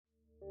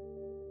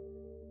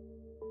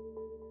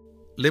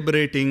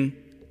liberating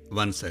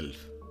oneself.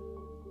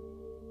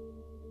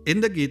 In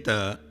the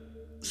Gita,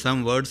 some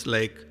words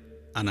like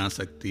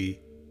anasakti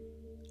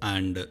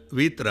and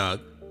vitrag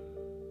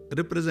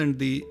represent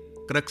the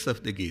crux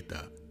of the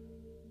Gita,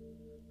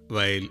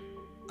 while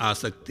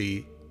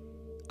asakti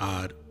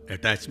or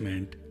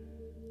attachment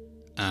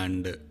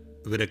and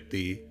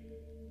virakti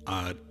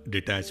or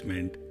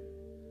detachment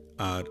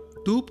are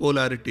two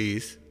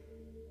polarities.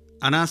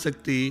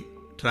 Anasakti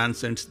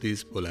transcends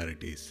these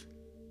polarities.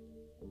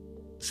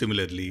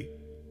 Similarly,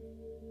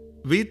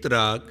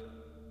 vitrag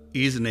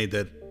is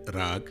neither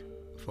rag,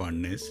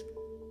 fondness,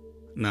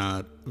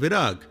 nor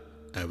virag,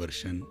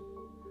 aversion,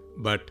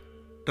 but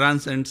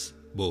transcends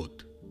both.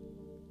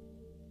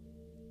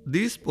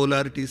 These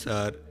polarities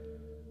are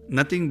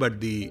nothing but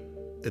the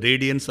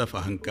radiance of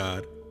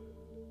ahankar,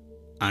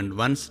 and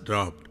once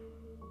dropped,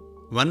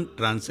 one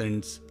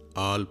transcends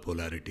all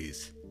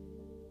polarities.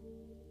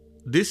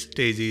 This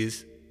stage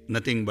is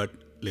nothing but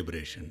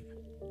liberation.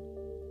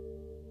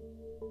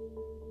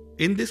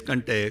 In this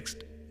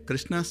context,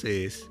 Krishna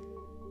says,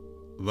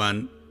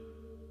 one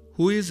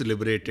who is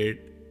liberated,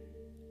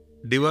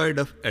 devoid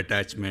of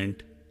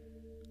attachment,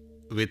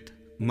 with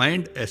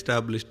mind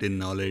established in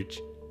knowledge,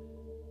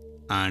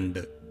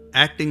 and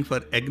acting for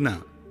yajna,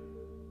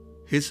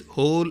 his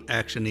whole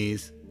action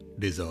is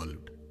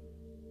dissolved.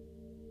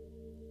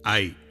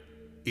 I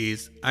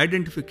is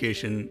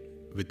identification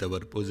with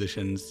our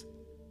possessions,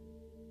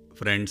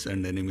 friends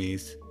and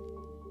enemies,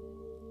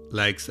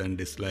 likes and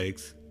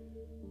dislikes,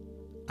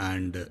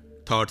 and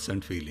thoughts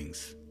and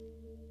feelings.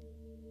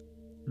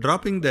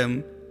 Dropping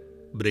them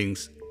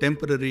brings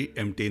temporary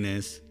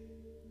emptiness,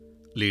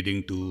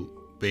 leading to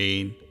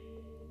pain,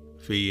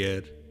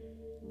 fear,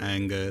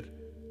 anger,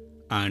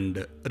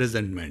 and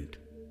resentment.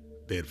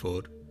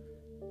 Therefore,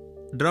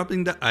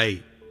 dropping the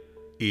I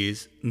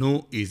is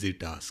no easy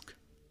task.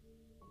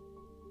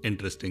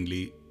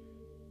 Interestingly,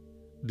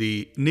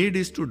 the need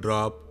is to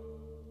drop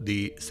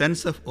the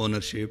sense of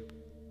ownership,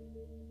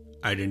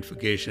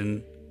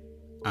 identification,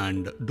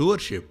 and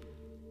doership,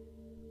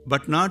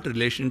 but not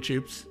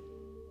relationships,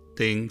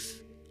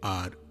 things,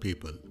 or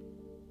people.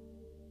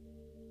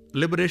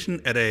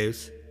 Liberation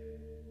arrives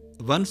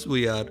once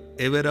we are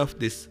aware of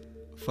this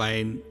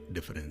fine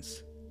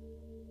difference.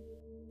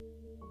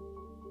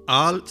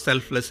 All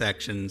selfless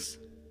actions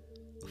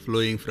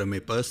flowing from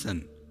a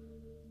person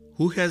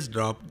who has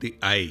dropped the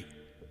I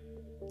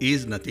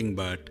is nothing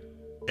but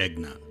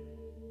yajna.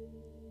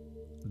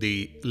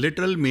 The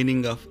literal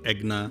meaning of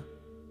yajna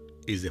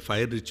is a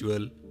fire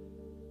ritual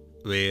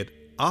where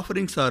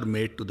offerings are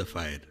made to the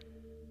fire.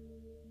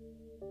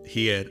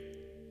 Here,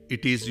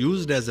 it is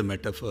used as a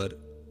metaphor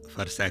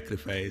for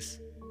sacrifice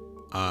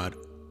or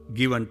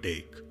give and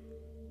take.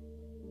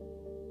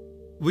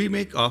 We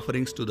make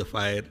offerings to the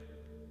fire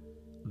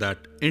that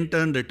in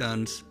turn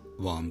returns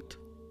warmth,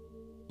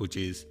 which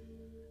is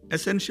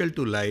essential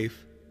to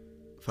life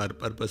for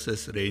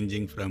purposes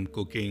ranging from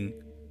cooking,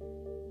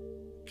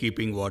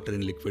 keeping water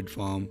in liquid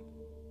form,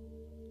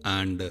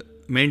 and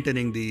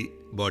maintaining the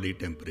body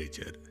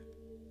temperature.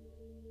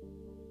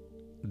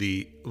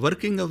 The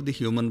working of the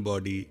human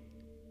body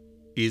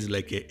is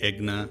like a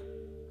yajna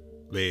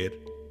where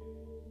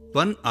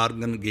one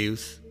organ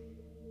gives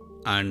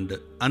and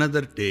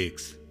another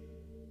takes,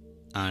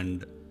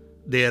 and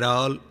they are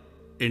all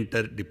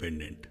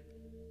interdependent.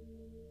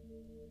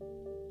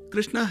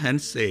 Krishna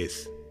hence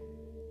says,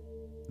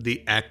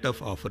 the act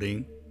of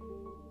offering,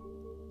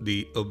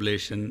 the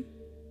oblation,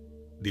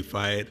 the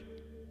fire,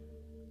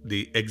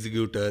 the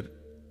executor,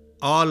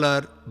 all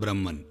are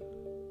Brahman,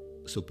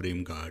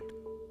 Supreme God.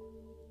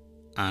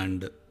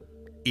 And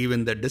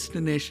even the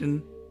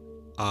destination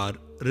or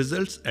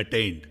results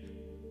attained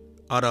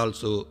are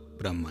also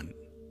Brahman.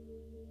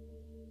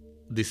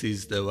 This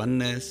is the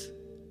oneness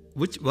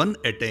which one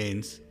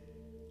attains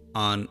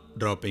on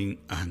dropping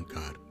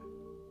ahankar.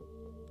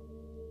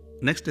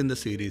 Next in the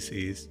series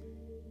is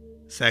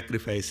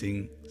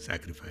sacrificing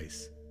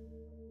sacrifice.